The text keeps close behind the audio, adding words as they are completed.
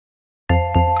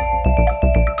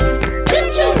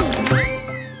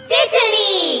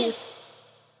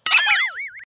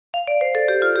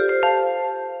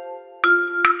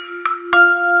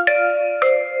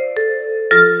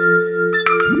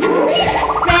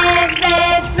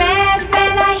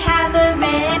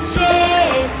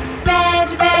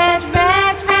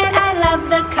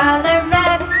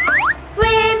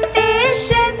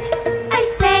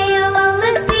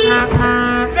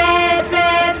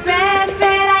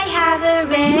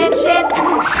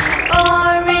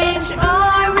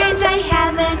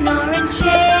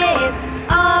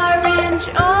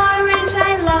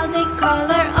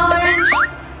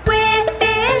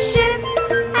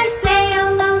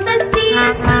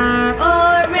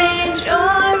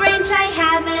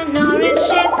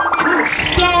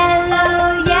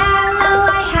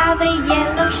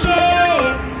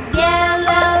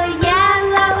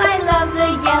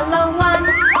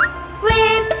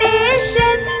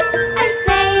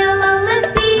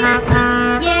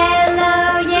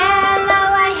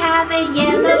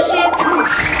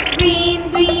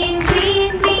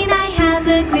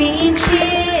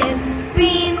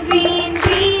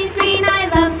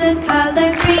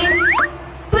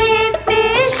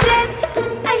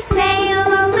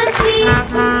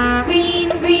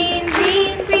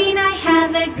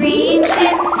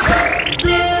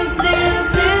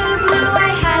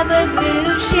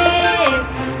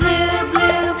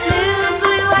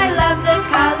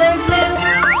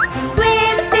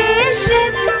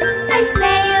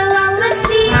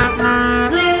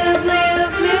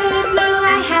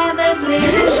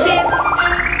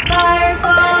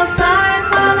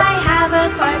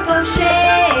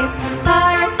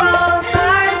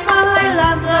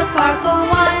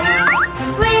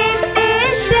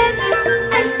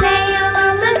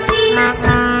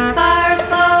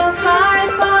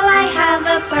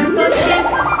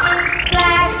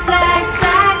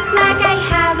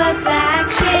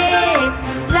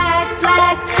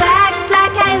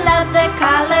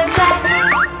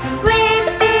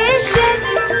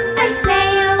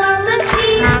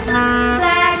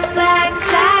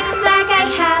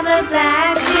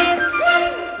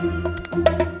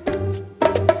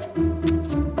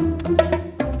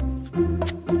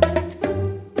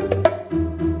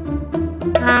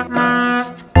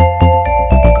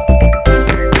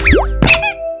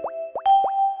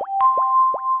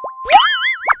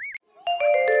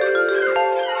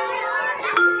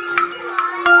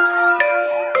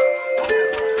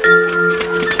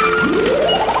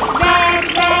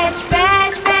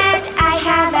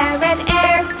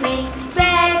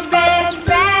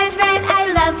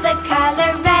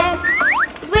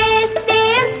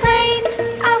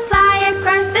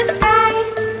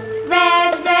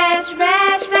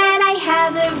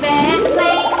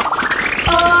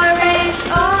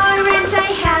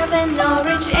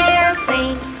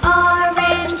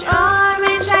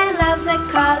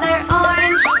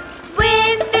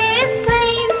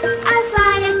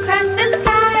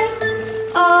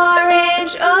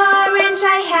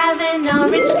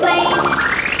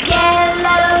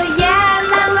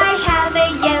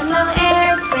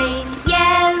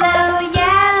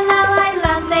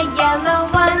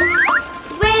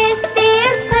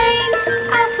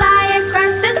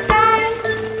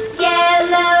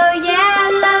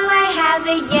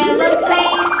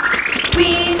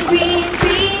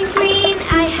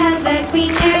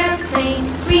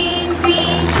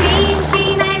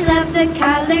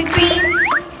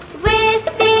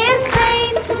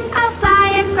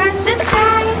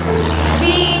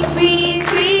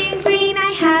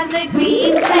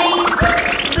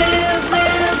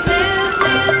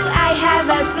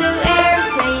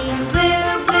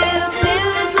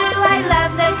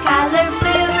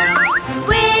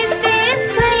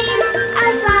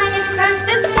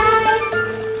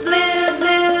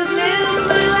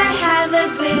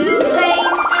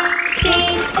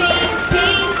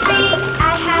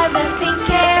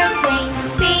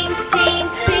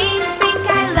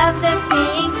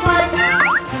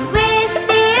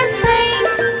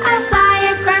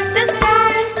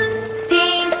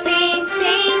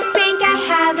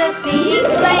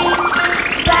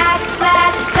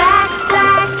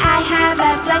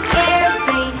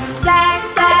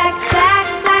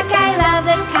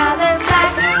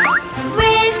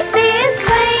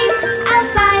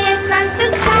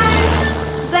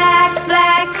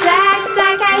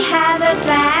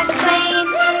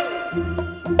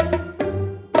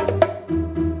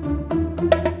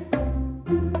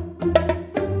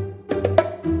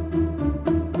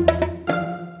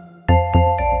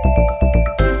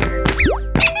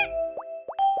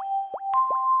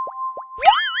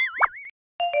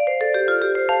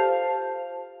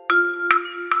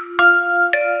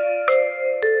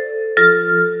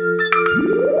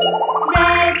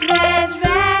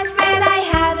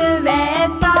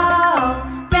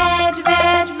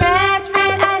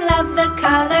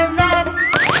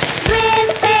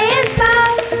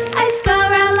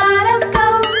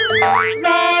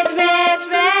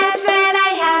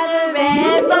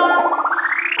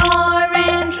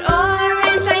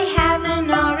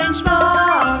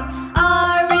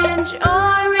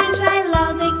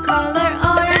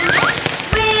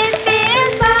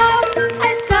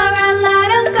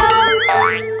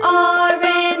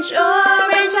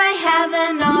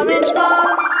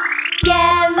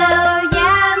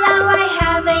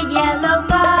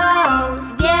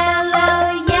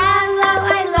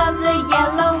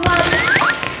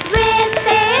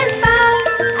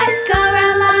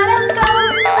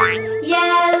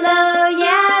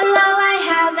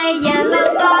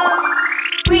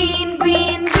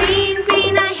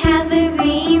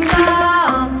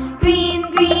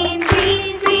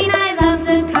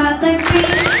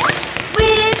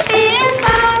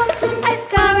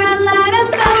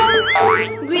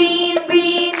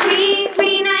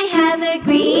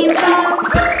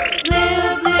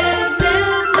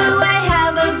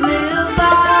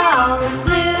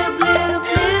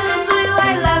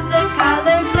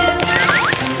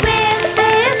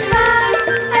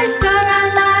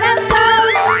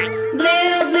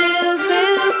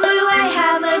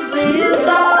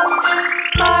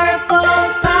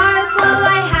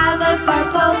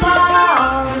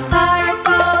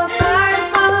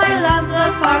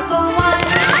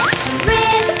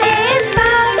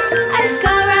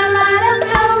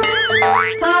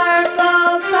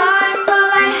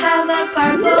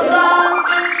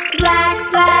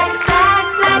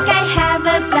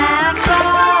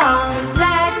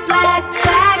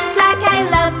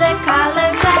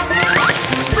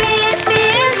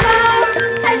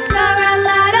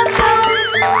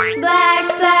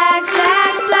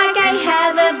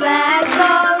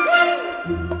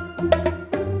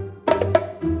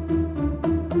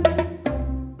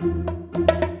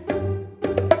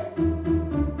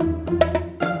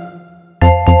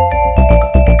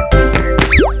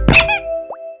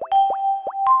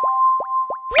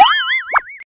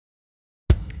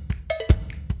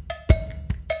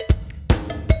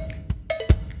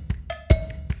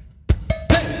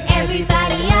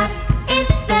Everybody up,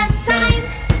 it's the time.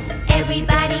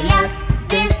 Everybody up,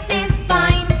 this is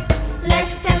fine.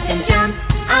 Let's dance and jump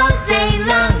all day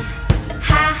long.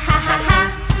 Ha ha ha ha,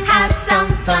 have some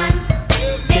fun.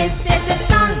 This is a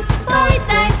song for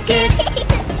the kids,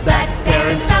 but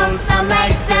parents also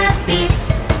like the beat.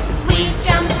 We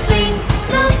jump, swing,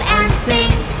 move and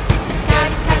sing.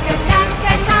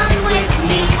 Come with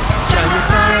me, join the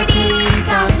party,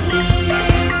 come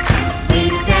here. We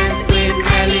dance with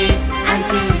Melly and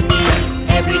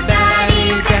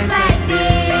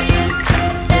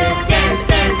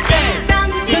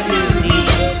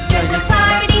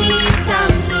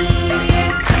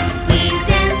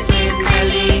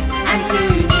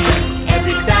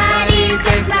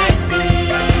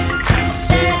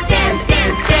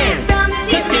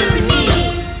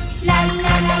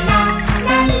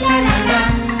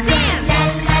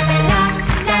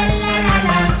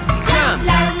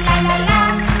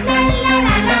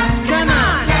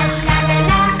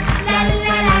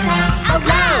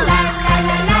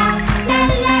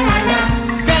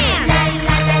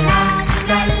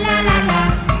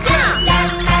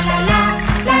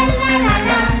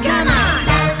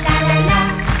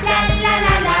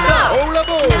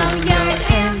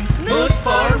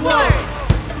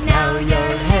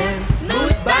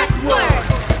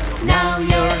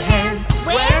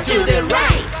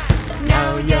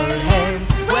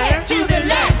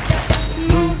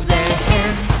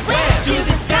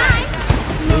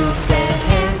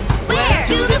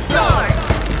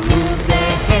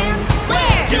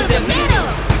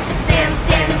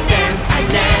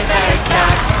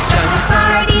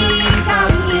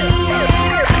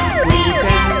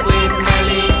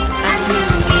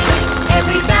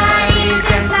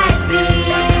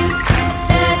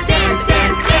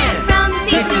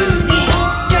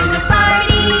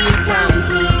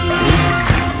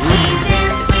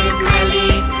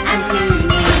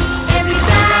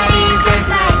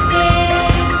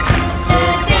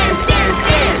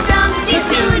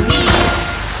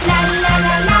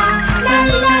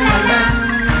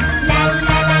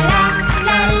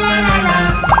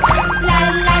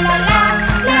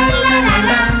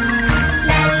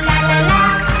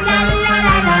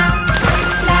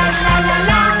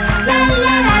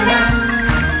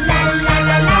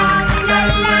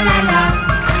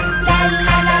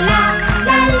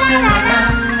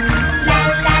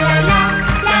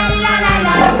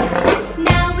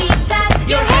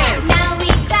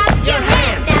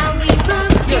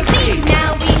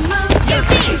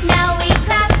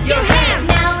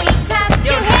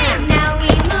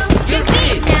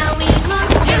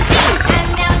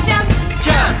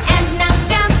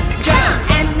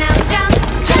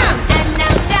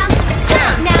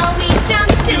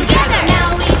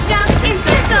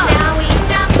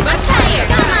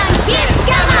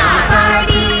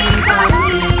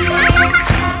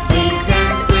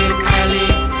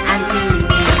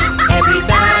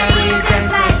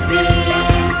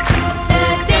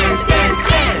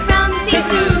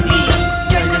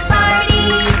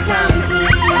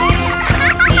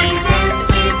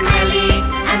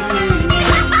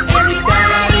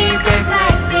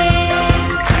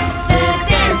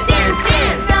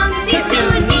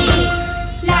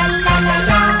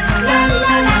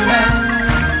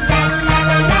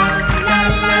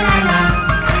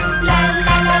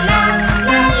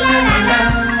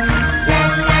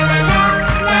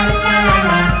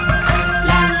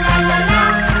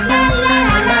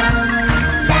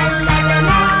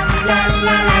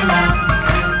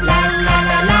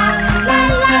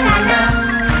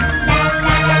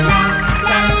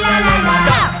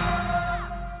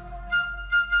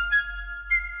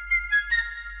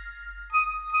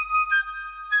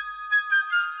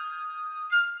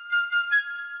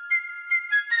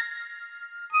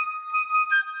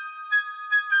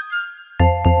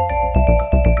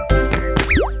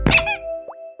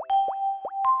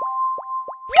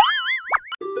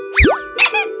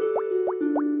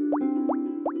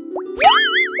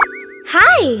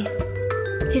Hi!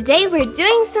 Today we're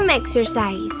doing some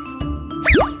exercise.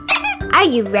 Are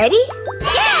you ready?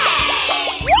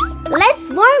 Yeah!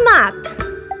 Let's warm up.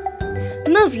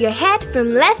 Move your head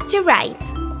from left to right,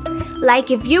 like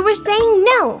if you were saying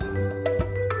no.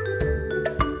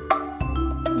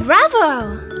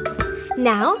 Bravo!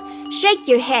 Now, shake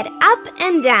your head up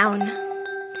and down,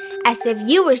 as if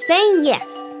you were saying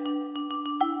yes.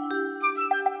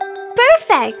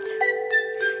 Perfect!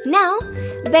 Now,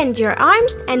 bend your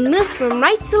arms and move from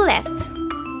right to left.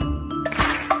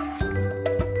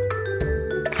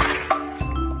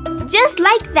 Just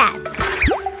like that.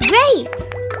 Great!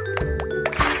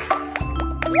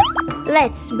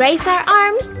 Let's raise our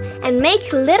arms and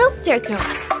make little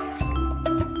circles.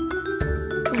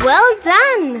 Well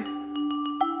done!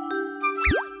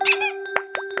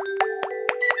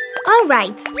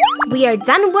 Alright, we are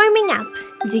done warming up.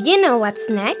 Do you know what's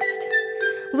next?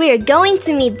 We're going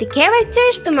to meet the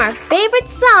characters from our favorite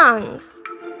songs.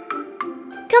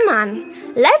 Come on,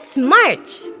 let's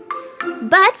march!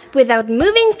 But without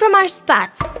moving from our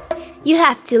spot. You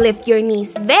have to lift your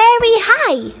knees very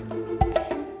high.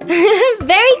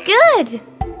 Very good!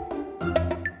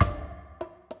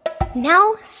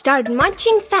 Now start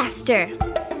marching faster.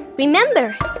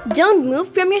 Remember, don't move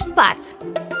from your spot.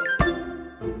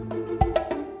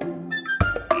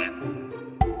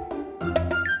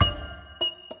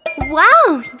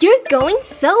 Wow, you're going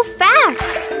so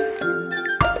fast!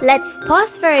 Let's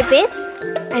pause for a bit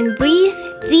and breathe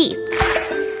deep.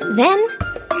 Then,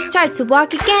 start to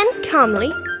walk again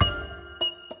calmly.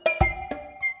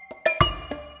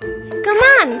 Come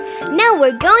on, now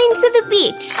we're going to the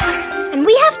beach. And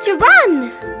we have to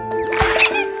run!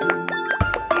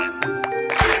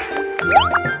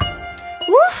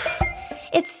 Oof!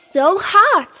 It's so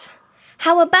hot!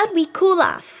 How about we cool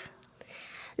off?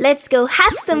 Let's go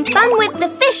have some fun with the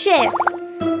fishes!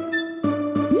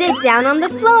 Sit down on the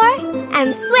floor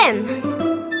and swim!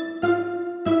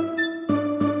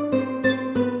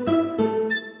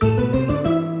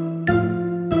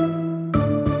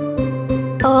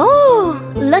 Oh,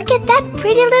 look at that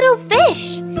pretty little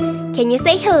fish! Can you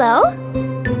say hello?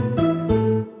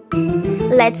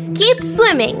 Let's keep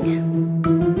swimming!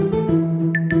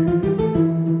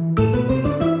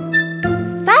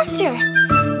 Faster!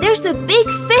 There's a big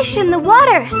fish in the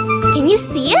water! Can you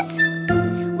see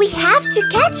it? We have to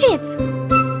catch it!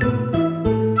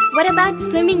 What about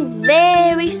swimming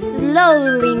very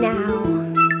slowly now?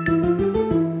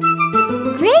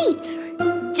 Great!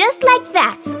 Just like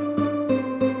that!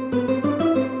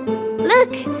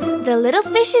 Look! The little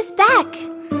fish is back!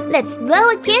 Let's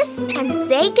blow a kiss and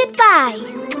say goodbye!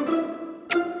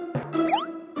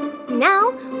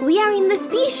 Now we are in the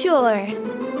seashore!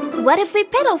 What if we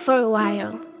pedal for a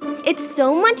while? It's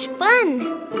so much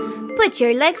fun! Put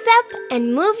your legs up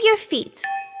and move your feet.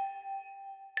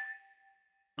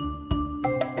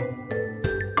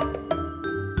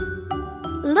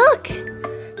 Look!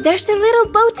 There's a little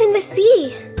boat in the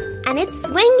sea, and it's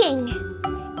swinging.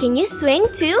 Can you swing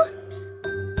too?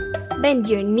 Bend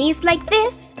your knees like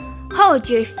this, hold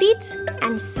your feet,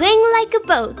 and swing like a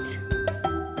boat.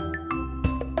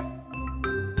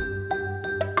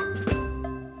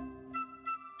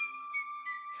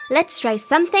 Let's try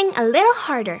something a little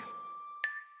harder.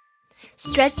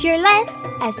 Stretch your legs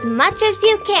as much as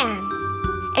you can.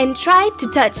 And try to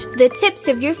touch the tips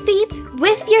of your feet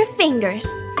with your fingers.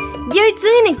 You're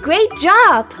doing a great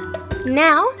job!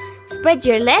 Now, spread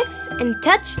your legs and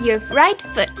touch your right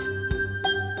foot.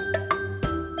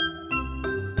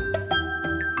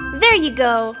 There you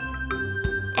go!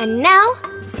 And now,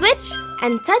 switch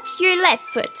and touch your left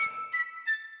foot.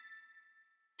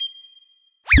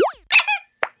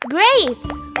 Great!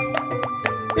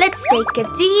 Let's take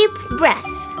a deep breath.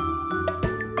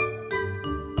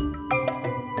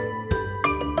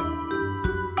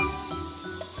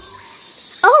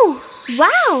 Oh,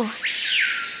 wow!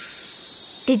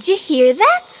 Did you hear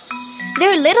that?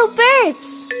 They're little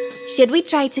birds. Should we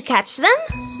try to catch them?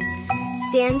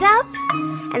 Stand up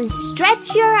and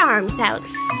stretch your arms out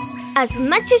as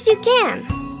much as you can.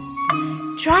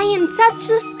 Try and touch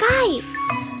the sky.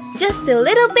 Just a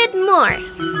little bit more.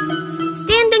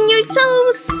 Stand on your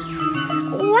toes.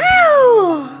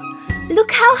 Wow!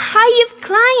 Look how high you've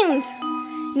climbed.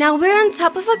 Now we're on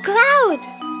top of a cloud.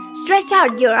 Stretch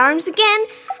out your arms again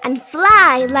and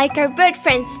fly like our bird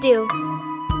friends do.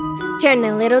 Turn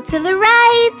a little to the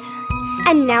right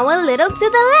and now a little to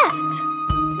the left.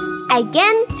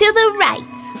 Again to the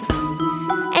right.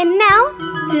 And now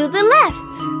to the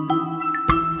left.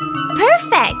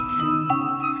 Perfect!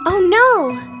 Oh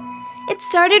no! It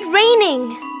started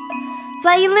raining.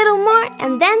 Fly a little more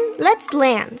and then let's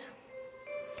land.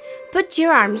 Put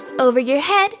your arms over your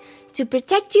head to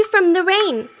protect you from the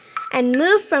rain and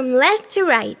move from left to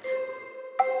right.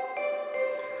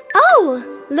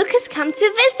 Oh, look who's come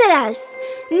to visit us,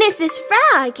 Mrs.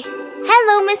 Frog.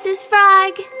 Hello, Mrs.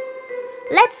 Frog.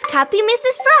 Let's copy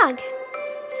Mrs. Frog.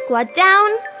 Squat down,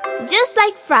 just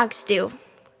like frogs do.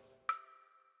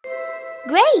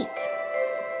 Great!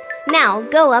 Now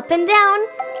go up and down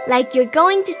like you're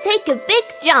going to take a big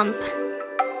jump.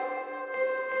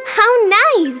 How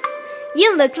nice!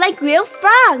 You look like real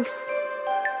frogs.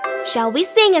 Shall we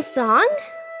sing a song?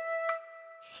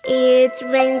 It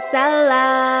rains a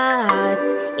lot,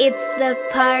 it's the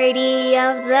party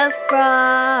of the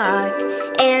frog.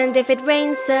 And if it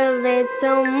rains a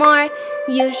little more,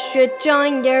 you should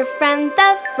join your friend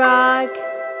the frog.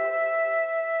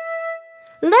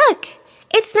 Look,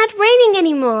 it's not raining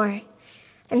anymore.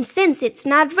 And since it's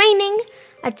not raining,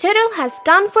 a turtle has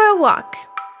gone for a walk.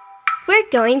 We're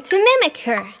going to mimic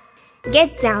her.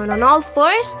 Get down on all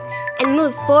fours and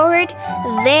move forward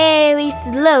very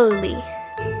slowly.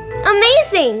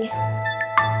 Amazing!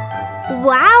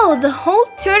 Wow, the whole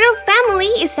turtle family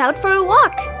is out for a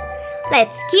walk.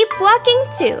 Let's keep walking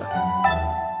too.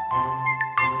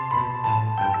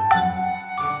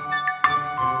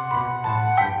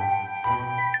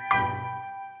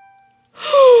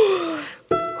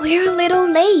 We're a little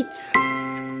late,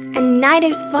 and night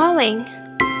is falling.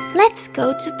 Let's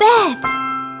go to bed.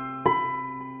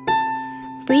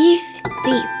 Breathe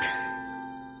deep.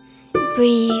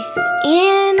 Breathe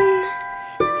in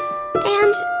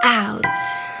and out.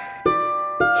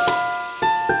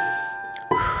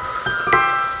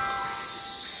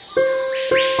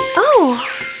 Oh,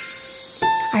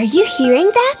 are you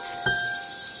hearing that?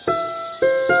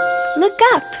 Look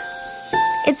up.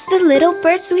 It's the little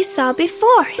birds we saw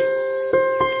before.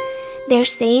 They're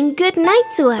saying good night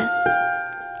to us.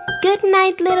 Good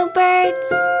night, little birds.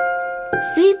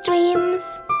 Sweet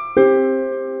dreams.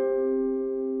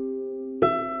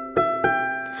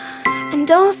 And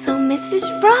also Mrs.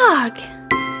 Frog.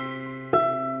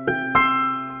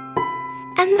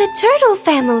 And the turtle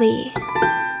family.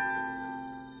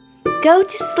 Go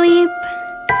to sleep.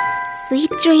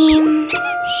 Sweet dreams.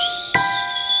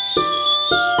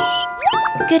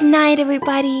 Good night,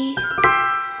 everybody.